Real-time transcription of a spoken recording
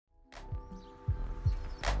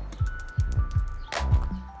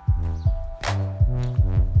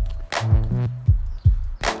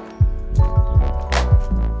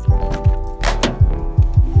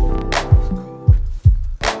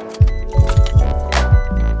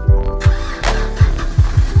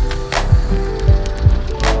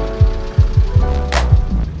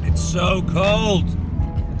cold.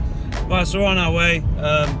 Right, so we're on our way.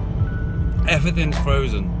 Everything's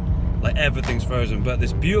frozen. Like, everything's frozen, but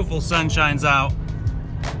this beautiful sun shines out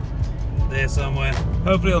there somewhere.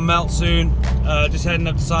 Hopefully it'll melt soon. Just heading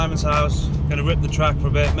up to Simon's house. Gonna rip the track for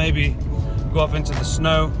a bit, maybe go off into the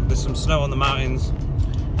snow. There's some snow on the mountains.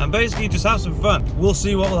 And basically just have some fun. We'll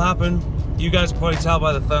see what will happen. You guys can probably tell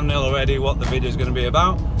by the thumbnail already what the video is gonna be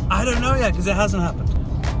about. I don't know yet, because it hasn't happened.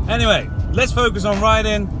 Anyway, let's focus on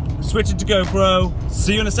riding. Switch it to GoPro.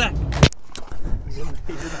 See you in a sec.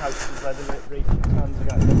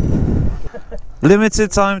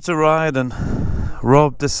 Limited time to ride and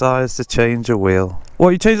Rob decides to change a wheel. What,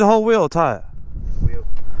 you changed the whole wheel or tyre? Wheel.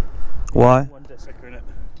 Why? One disc in it.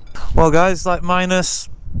 Well guys, like minus,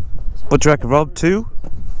 what do you reckon, Rob, 2?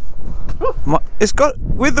 It's got,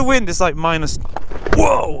 with the wind it's like minus.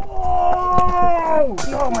 Whoa! Oh,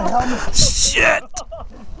 my helmet. Shit!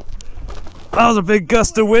 That was a big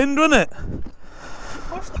gust of wind, wasn't it?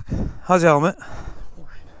 How's your helmet?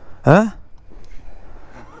 Huh?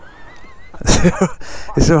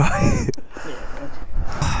 It's alright.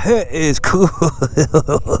 It is cool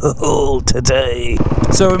today.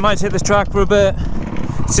 So we might hit this track for a bit,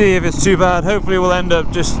 see if it's too bad. Hopefully we'll end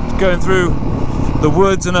up just going through the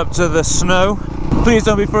woods and up to the snow. Please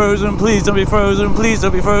don't be frozen, please don't be frozen, please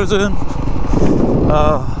don't be frozen.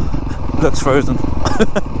 Oh, looks frozen.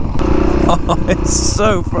 Oh, it's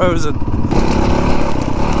so frozen.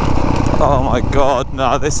 Oh my god,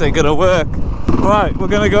 no, this ain't gonna work. Right, we're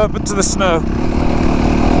gonna go up into the snow.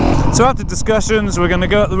 So after discussions, we're gonna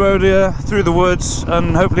go up the road here, through the woods,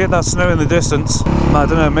 and hopefully hit that snow in the distance. I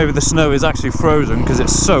don't know, maybe the snow is actually frozen because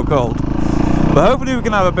it's so cold. But hopefully we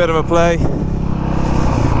can have a bit of a play.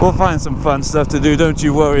 We'll find some fun stuff to do, don't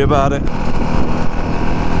you worry about it.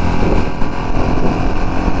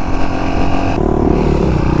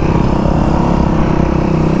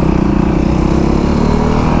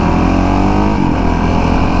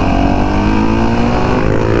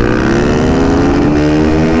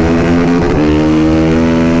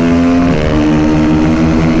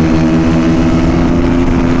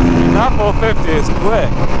 Is quick.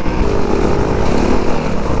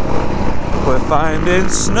 We're finding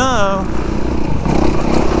snow.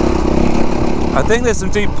 I think there's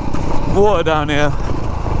some deep water down here.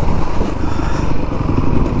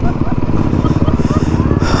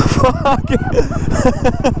 Fuck.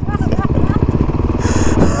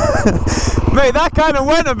 Mate, that kind of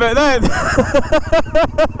went a bit then.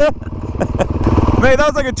 Mate, that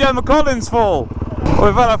was like a Gemma Collins fall.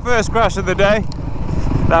 We've had our first crash of the day.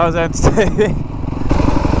 That was entertaining.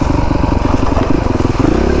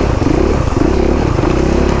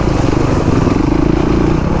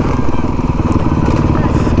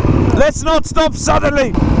 Let's not stop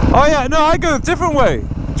suddenly. Oh yeah, no, I go a different way. Do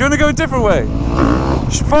you want to go a different way?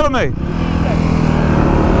 Follow me.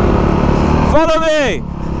 Follow me.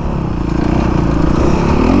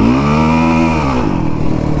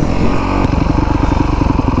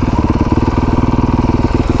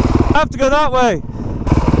 I have to go that way.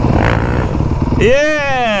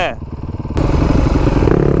 Yeah!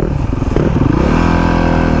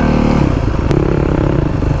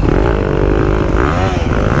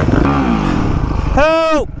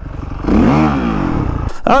 Help!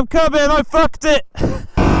 I'm coming, I fucked it!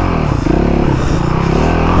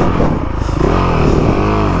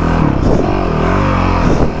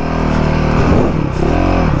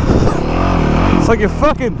 It's like you're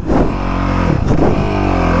fucking...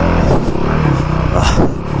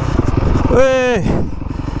 Hey.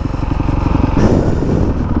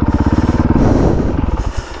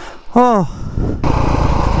 Oh.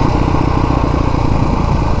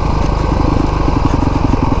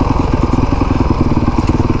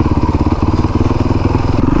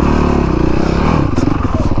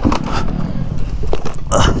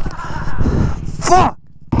 Fuck!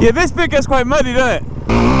 Yeah, this bit gets quite muddy, doesn't it?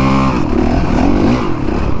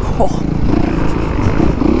 Oh.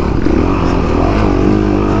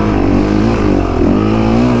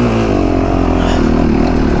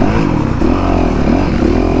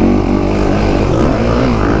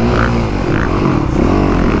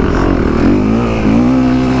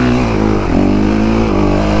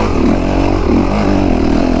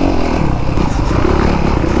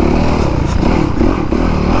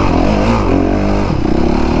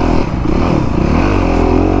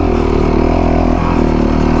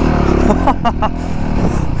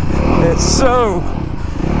 It's so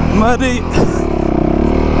muddy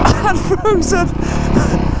and frozen.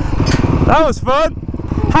 That was fun.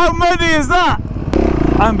 How muddy is that?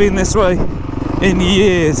 I haven't been this way in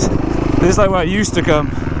years. This is like where I used to come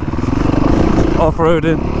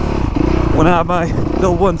off-roading when I had my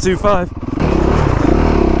little 125.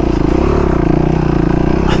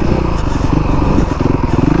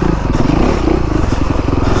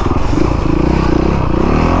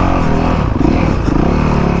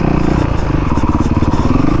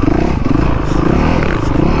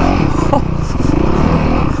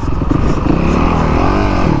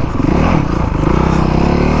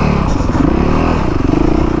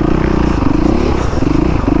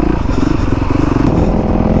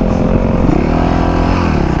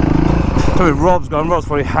 I mean, Rob's gone. Rob's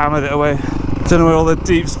probably hammered it away. Don't know where all the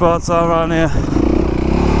deep spots are around here.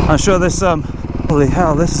 I'm sure there's some. Holy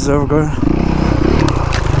hell, this is overgrown.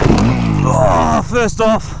 Oh, first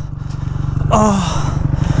off. Oh.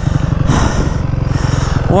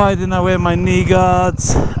 Why didn't I wear my knee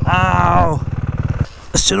guards? Ow.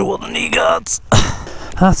 I should have worn the knee guards.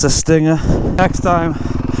 That's a stinger. Next time,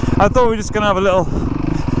 I thought we were just going to have a little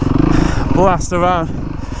blast around.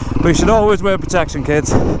 But you should always wear protection,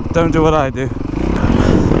 kids. Don't do what I do.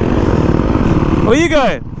 Where are you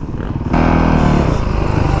going?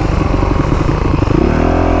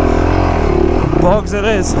 Bogs it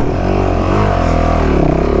is.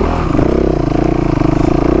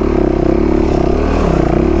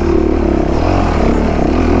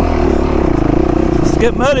 Let's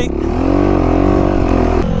get muddy.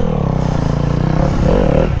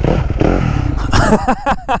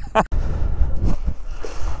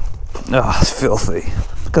 Oh, it's filthy.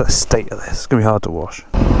 Look at the state of this. It's gonna be hard to wash.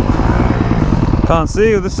 Can't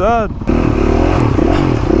see the sun.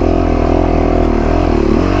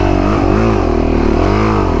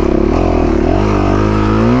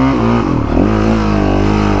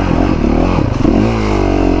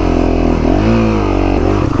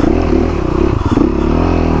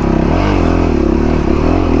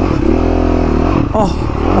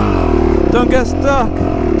 Oh, don't get stuck.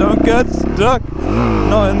 Don't get stuck.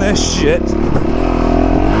 Not in this shit.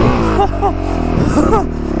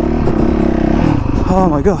 Oh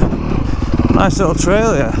my god. Nice little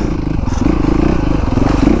trail here.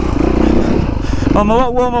 I'm a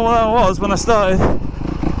lot warmer than I was when I started.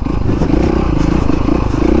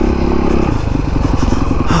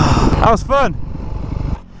 That was fun.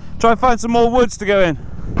 Try and find some more woods to go in.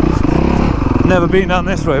 Never been down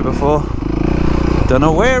this way before. Don't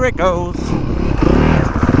know where it goes.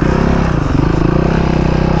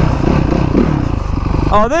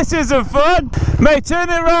 Oh, this isn't fun! Mate, turn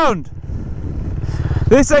it around!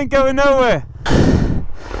 This ain't going nowhere!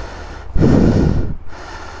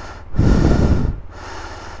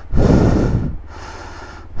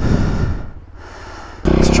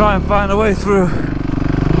 Let's try and find a way through.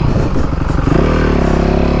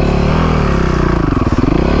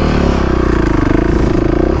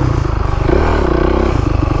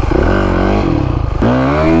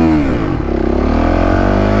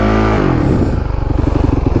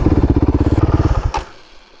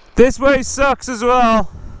 This way sucks as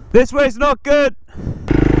well. This way's not good.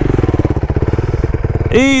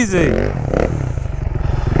 Easy.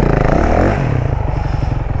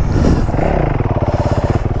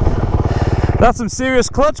 That's some serious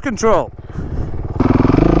clutch control.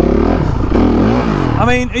 I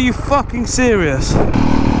mean, are you fucking serious?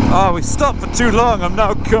 Oh, we stopped for too long. I'm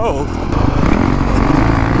now cold.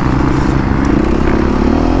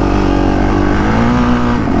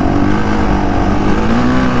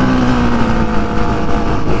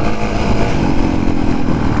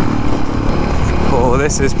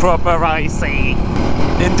 This is proper icy.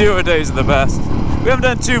 Enduro days are the best. We haven't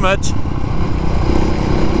done too much.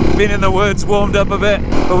 Been in the woods, warmed up a bit,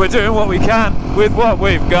 but we're doing what we can with what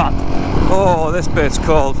we've got. Oh, this bit's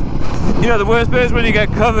cold. You know, the worst bit is when you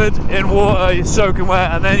get covered in water, you're soaking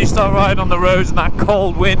wet, and then you start riding on the roads and that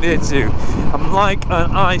cold wind hits you. I'm like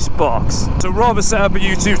an ice box. So Rob has set up a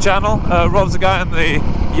YouTube channel. Rob's the guy in the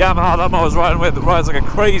Yamaha that I was riding with that rides like a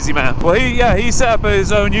crazy man. Well, he set up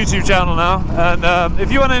his own YouTube channel now, and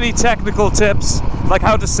if you want any technical tips, like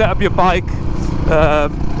how to set up your bike,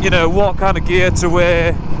 you know, what kind of gear to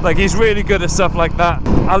wear, like he's really good at stuff like that.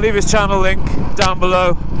 I'll leave his channel link down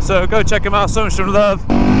below, so go check him out. So much from love.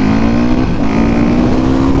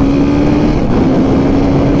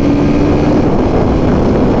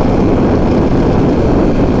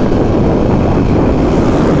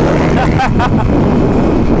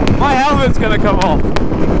 My helmet's gonna come off.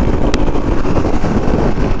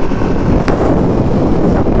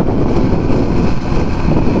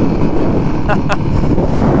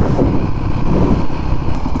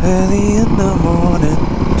 Early in the morning,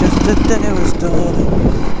 just a day was dawning.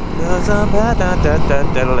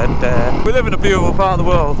 We live in a beautiful part of the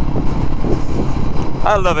world.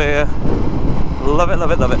 I love it here. Love it,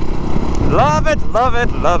 love it, love it. Love it, love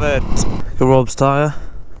it, love it. Look at Rob's tyre.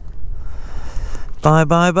 Bye,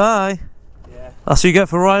 bye, bye. Yeah. That's what you get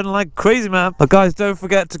for riding like crazy, man. But guys, don't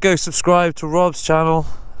forget to go subscribe to Rob's channel.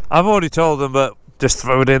 I've already told them, but just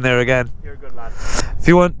throw it in there again. You're a good lad. If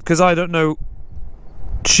you want, because I don't know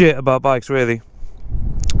shit about bikes really.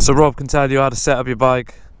 So Rob can tell you how to set up your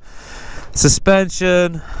bike.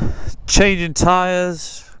 Suspension, changing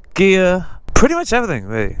tyres, gear, pretty much everything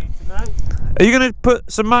really. Are you going to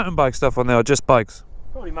put some mountain bike stuff on there or just bikes?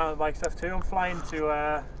 Probably mountain bike stuff too. I'm flying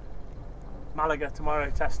to Malaga tomorrow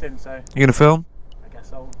testing, so You gonna film? I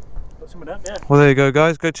guess I'll put some of them, yeah. Well, there you go,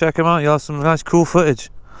 guys. Go check him out. You'll have some nice, cool footage.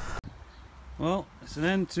 Well, it's an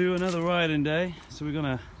end to another riding day, so we're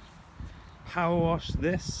gonna power wash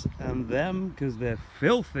this and them because they're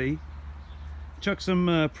filthy. Chuck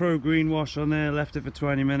some Pro Green wash on there, left it for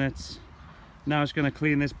 20 minutes. Now it's gonna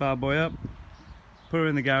clean this bad boy up, put her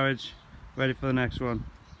in the garage, ready for the next one.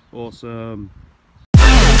 Awesome.